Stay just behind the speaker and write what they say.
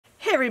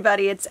Hey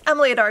everybody, it's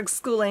Emily at ARG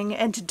Schooling,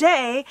 and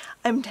today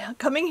I'm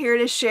coming here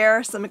to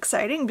share some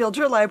exciting Build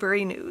Your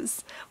Library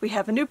news. We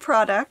have a new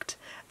product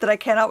that I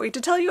cannot wait to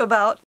tell you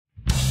about.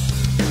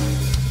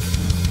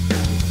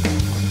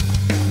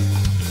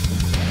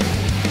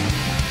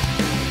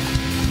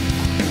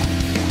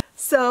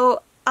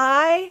 So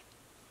I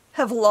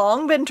have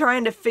long been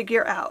trying to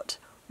figure out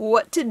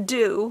what to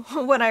do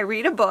when I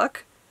read a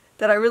book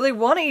that I really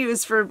want to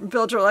use for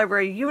Build Your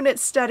Library unit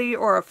study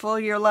or a full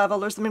year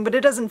level or something, but it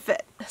doesn't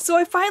fit. So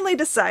I finally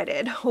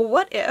decided,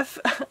 what if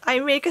I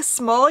make a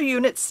small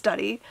unit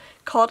study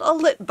called a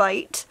Lit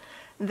Bite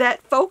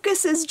that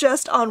focuses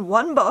just on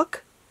one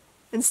book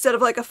instead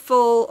of like a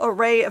full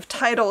array of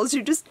titles.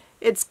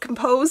 It's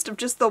composed of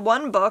just the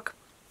one book,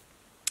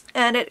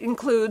 and it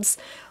includes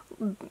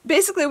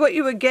basically what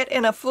you would get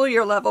in a full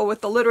year level with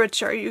the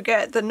literature. You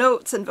get the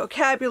notes and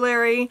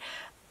vocabulary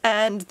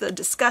and the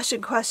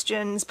discussion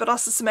questions, but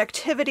also some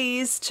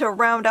activities to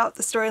round out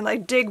the story and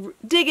like dig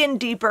in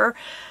deeper.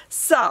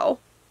 So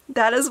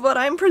that is what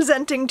I'm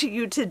presenting to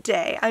you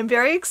today. I'm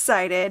very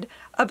excited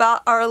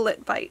about our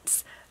Lit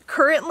Bites.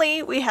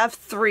 Currently we have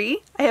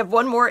 3. I have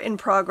one more in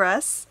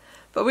progress,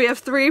 but we have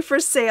 3 for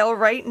sale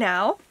right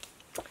now.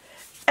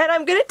 And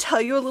I'm going to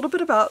tell you a little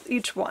bit about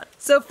each one.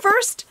 So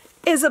first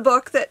is a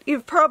book that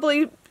you've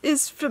probably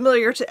is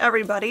familiar to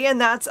everybody, and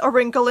that's A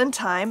Wrinkle in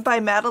Time by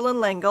Madeleine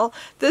L'Engle.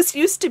 This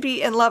used to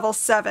be in level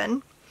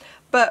 7,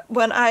 but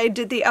when I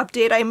did the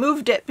update I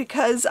moved it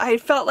because I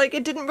felt like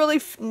it didn't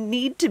really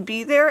need to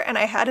be there, and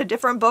I had a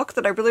different book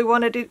that I really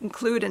wanted to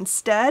include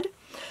instead.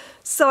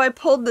 So I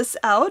pulled this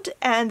out,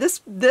 and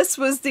this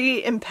was the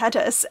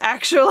impetus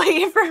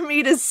actually for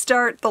me to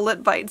start the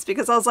Lit Bites,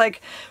 because I was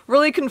like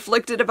really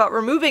conflicted about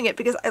removing it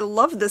because I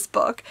love this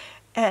book,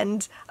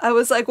 and I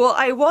was like, well,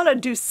 I want to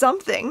do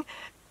something.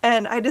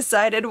 And I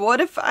decided,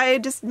 what if I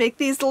just make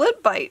these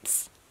Lit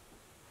Bites?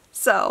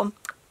 So,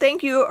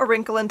 thank you, A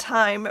Wrinkle in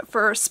Time,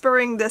 for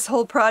spurring this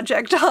whole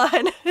project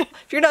on.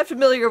 If you're not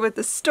familiar with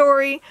the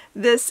story,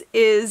 this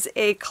is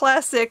a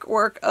classic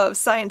work of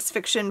science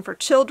fiction for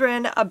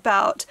children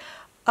about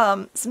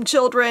some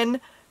children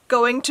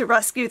going to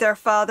rescue their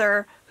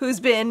father, who's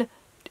been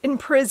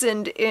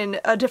imprisoned in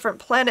a different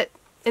planet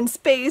in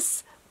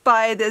space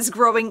by this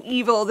growing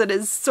evil that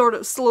is sort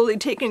of slowly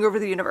taking over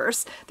the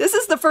universe. This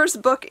is the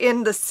first book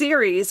in the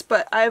series,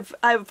 but I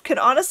can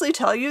honestly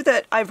tell you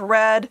that I've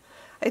read,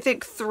 I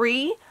think,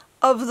 3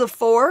 of the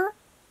 4.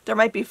 There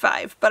might be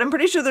 5, but I'm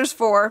pretty sure there's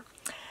 4.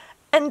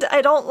 And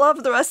I don't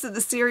love the rest of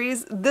the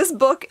series. This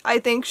book, I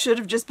think, should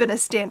have just been a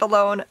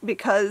standalone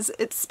because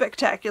it's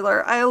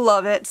spectacular. I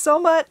love it so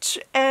much,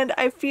 and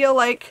I feel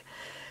like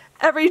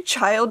every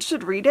child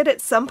should read it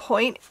at some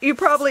point. You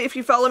probably, if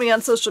you follow me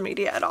on social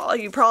media at all,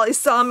 you probably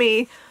saw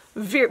me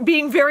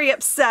being very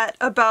upset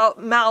about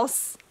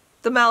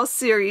the Mouse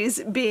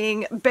series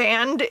being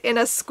banned in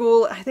a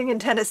school, I think in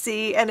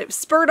Tennessee, and it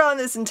spurred on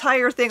this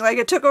entire thing, like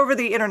it took over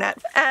the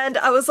internet. And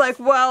I was like,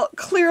 well,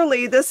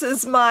 clearly this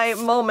is my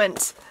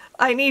moment.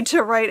 I need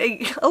to write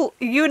a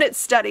unit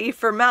study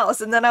for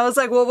Mouse. And then I was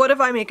like, well, what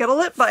if I make it a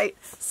Lit Bite?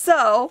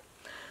 So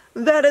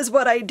that is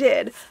what I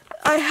did.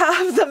 I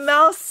have the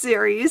Mouse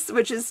series,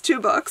 which is 2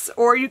 books,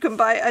 or you can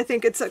buy, I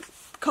think it's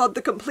called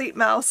The Complete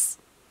Mouse.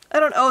 I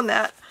don't own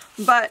that,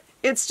 but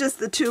it's just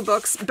the 2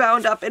 books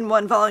bound up in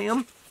one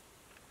volume.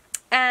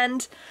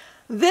 And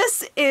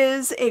this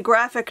is a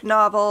graphic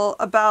novel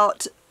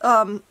about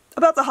the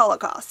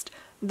Holocaust.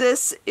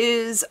 This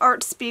is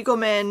Art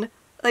Spiegelman,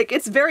 like,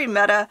 it's very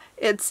meta.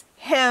 It's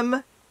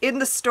him in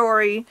the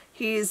story.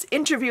 He's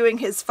interviewing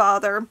his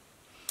father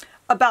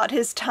about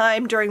his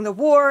time during the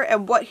war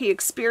and what he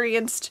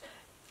experienced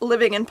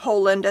living in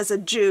Poland as a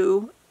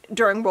Jew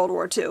during World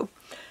War II.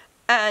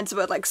 And so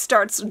it like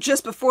starts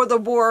just before the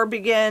war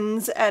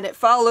begins, and it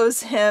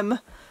follows him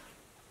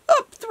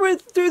up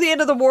through the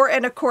end of the war,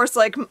 and of course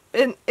like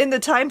in the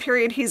time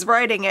period he's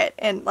writing it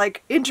and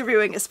like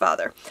interviewing his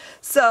father.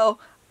 So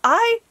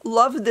I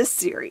love this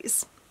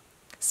series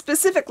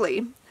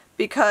specifically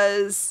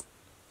because,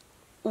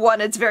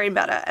 one, it's very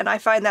meta, and I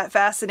find that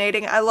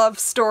fascinating. I love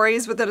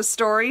stories within a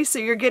story, so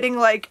you're getting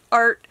like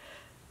Art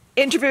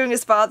interviewing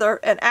his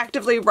father and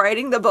actively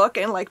writing the book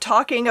and like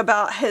talking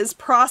about his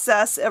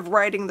process of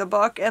writing the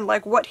book and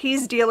like what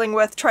he's dealing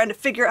with, trying to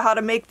figure out how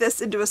to make this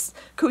into a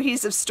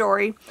cohesive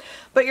story.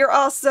 But you're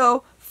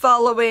also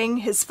following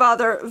his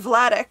father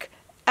Vladek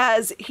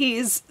as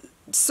he's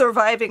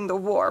surviving the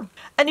war.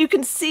 And you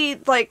can see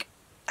like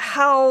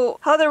how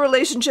the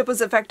relationship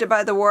was affected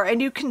by the war,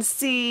 and you can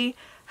see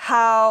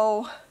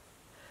how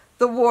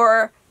the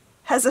war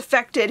has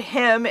affected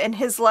him and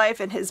his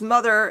life and his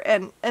mother,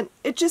 and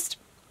it just,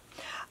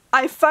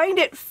 I find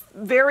it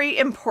very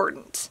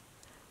important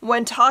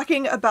when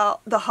talking about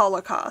the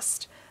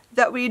Holocaust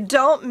that we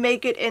don't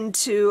make it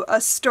into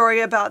a story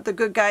about the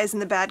good guys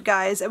and the bad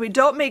guys, and we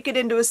don't make it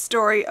into a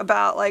story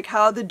about like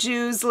how the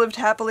Jews lived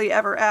happily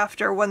ever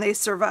after when they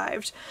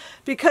survived.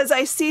 Because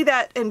I see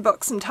that in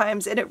books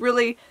sometimes, and it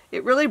really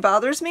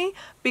bothers me,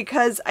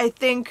 because I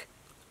think,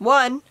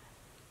 one,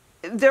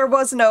 there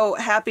was no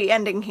happy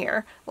ending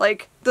here.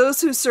 Like,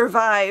 those who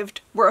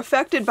survived were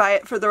affected by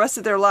it for the rest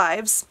of their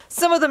lives.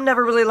 Some of them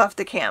never really left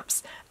the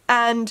camps.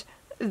 And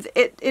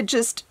it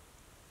just,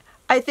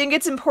 I think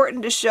it's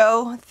important to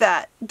show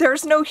that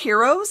there's no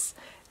heroes.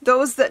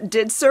 Those that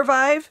did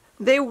survive,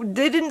 they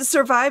didn't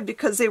survive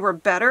because they were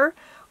better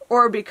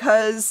or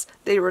because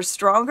they were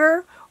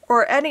stronger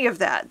or any of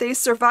that. They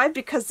survived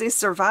because they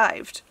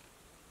survived.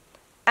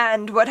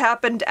 And what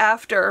happened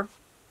after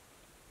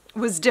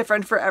was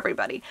different for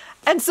everybody.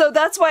 And so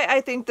that's why I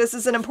think this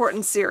is an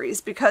important series,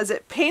 because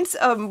it paints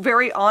a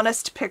very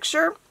honest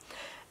picture.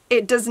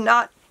 He does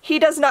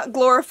not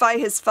glorify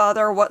his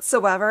father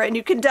whatsoever, and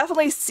you can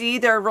definitely see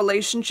their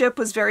relationship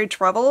was very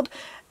troubled,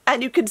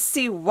 and you can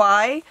see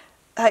why,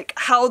 like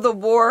how the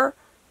war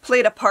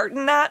played a part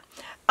in that.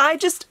 I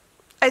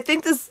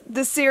think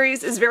this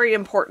series is very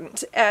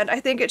important, and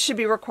I think it should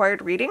be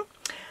required reading.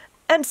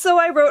 And so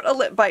I wrote a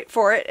lit bite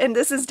for it, and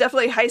this is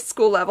definitely high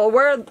school level,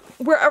 where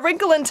A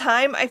Wrinkle in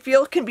Time, I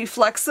feel, can be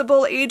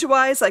flexible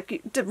age-wise. Like,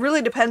 it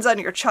really depends on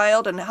your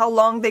child and how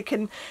long they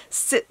can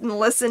sit and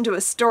listen to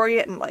a story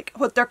and, like,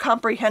 what their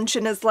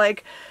comprehension is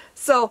like.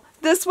 So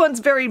this one's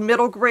very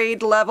middle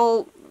grade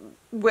level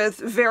with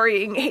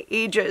varying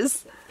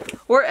ages,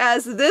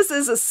 whereas this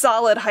is a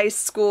solid high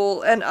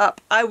school and up.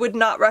 I would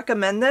not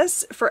recommend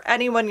this for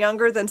anyone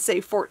younger than,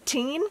 say,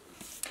 14.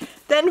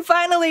 Then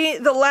finally,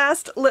 the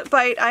last lit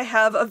bite I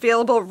have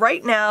available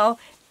right now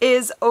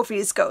is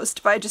Ophi's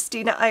Ghost by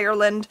Justina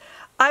Ireland.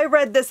 I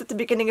read this at the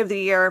beginning of the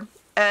year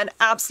and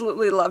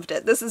absolutely loved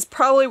it. This is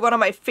probably one of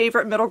my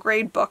favorite middle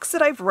grade books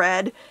that I've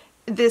read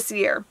this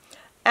year.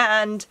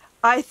 And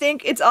I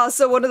think it's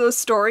also one of those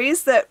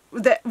stories that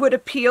would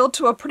appeal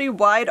to a pretty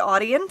wide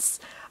audience.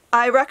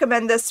 I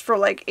recommend this for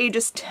like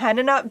ages 10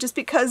 and up, just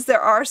because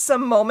there are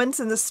some moments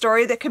in the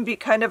story that can be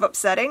kind of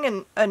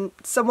upsetting and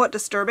somewhat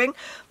disturbing,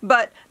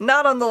 but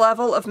not on the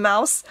level of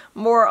Mouse,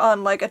 more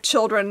on like a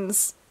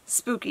children's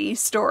spooky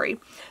story.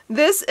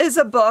 This is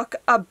a book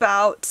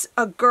about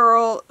a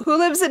girl who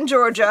lives in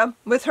Georgia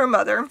with her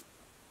mother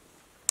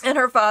and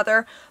her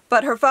father,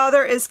 but her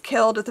father is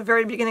killed at the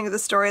very beginning of the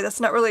story.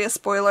 That's not really a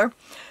spoiler.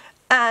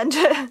 And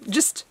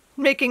just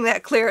making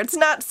that clear, it's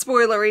not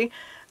spoilery,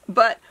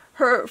 but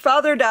her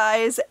father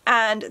dies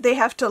and they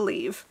have to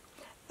leave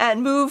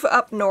and move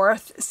up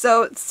north.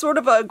 So it's sort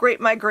of a great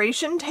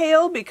migration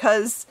tale,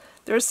 because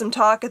there's some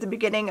talk at the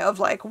beginning of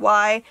like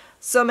why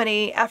so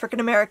many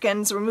African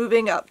Americans were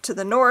moving up to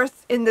the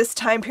north in this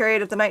time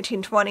period of the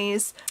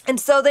 1920s. And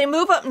so they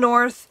move up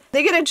north,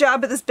 they get a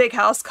job at this big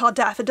house called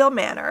Daffodil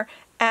Manor,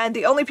 and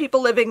the only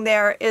people living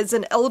there is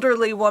an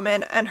elderly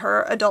woman and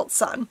her adult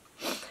son.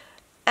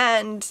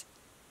 And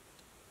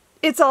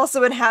it's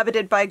also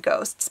inhabited by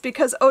ghosts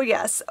because, oh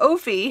yes,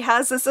 Ophi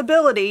has this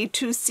ability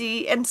to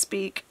see and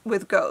speak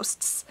with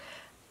ghosts.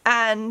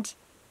 And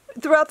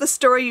throughout the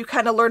story you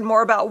kind of learn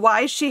more about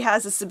why she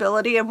has this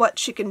ability and what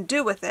she can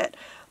do with it.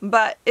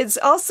 But it's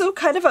also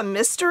kind of a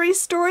mystery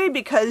story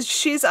because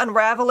she's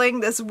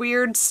unraveling this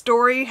weird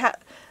story.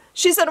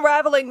 She's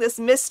unraveling this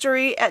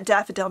mystery at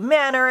Daffodil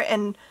Manor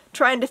and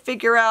trying to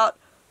figure out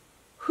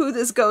who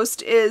this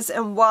ghost is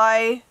and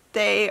why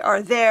they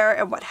are there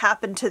and what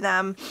happened to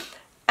them.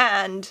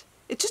 And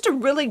it's just a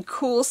really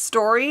cool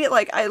story.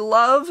 Like, I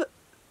love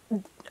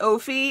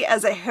Ophi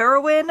as a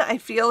heroine. I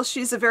feel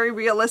she's a very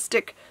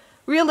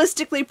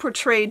realistically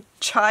portrayed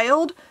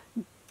child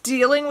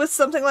dealing with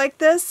something like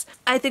this.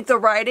 I think the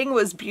writing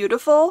was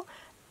beautiful,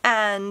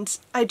 and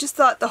I just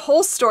thought the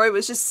whole story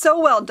was just so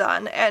well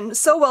done and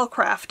so well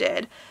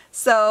crafted.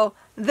 So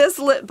this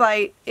lit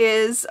bite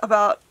is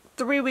about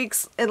 3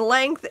 weeks in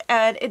length,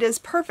 and it is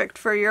perfect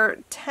for your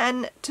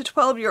 10 to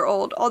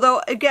 12-year-old.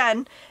 Although,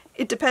 again,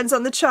 it depends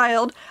on the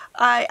child.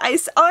 I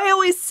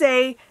always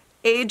say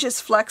age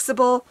is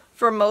flexible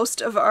for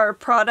most of our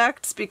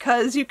products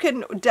because you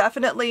can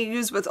definitely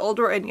use with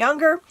older and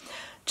younger.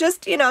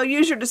 Just, you know,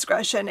 use your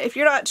discretion. If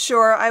you're not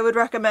sure, I would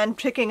recommend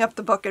picking up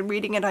the book and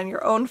reading it on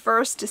your own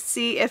first to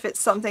see if it's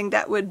something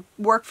that would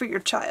work for your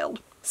child.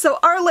 So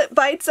our lit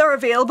bites are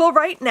available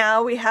right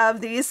now. We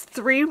have these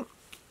 3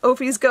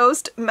 Ophi's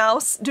Ghost,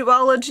 Mouse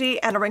Duology,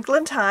 and A Wrinkle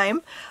in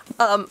Time.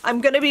 I'm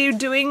going to be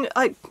doing,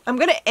 I'm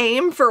going to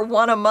aim for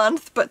 1 a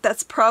month, but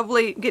that's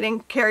probably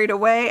getting carried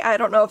away. I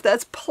don't know if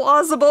that's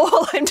plausible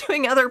while I'm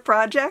doing other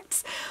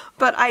projects,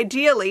 but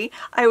ideally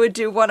I would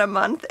do 1 a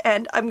month,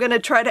 and I'm going to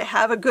try to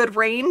have a good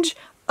range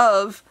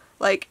of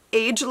like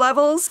age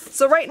levels.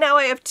 So right now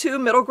I have 2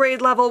 middle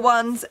grade level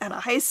ones and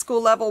a high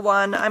school level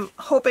one. I'm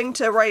hoping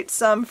to write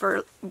some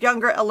for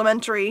younger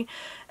elementary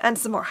and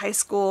some more high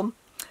school.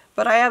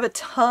 But I have a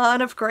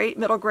ton of great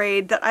middle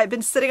grade that I've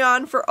been sitting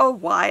on for a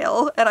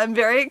while, and I'm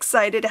very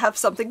excited to have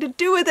something to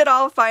do with it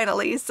all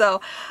finally.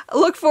 So I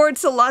look forward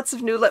to lots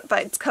of new lit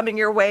bites coming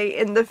your way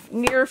in the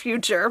near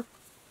future.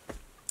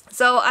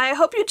 So I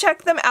hope you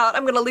check them out.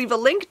 I'm going to leave a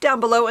link down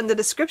below in the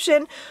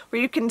description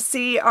where you can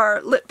see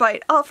our lit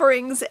bite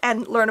offerings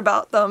and learn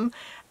about them.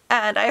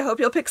 And I hope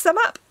you'll pick some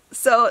up.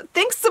 So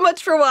thanks so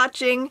much for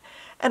watching,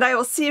 and I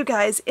will see you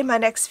guys in my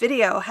next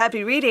video.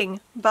 Happy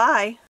reading. Bye.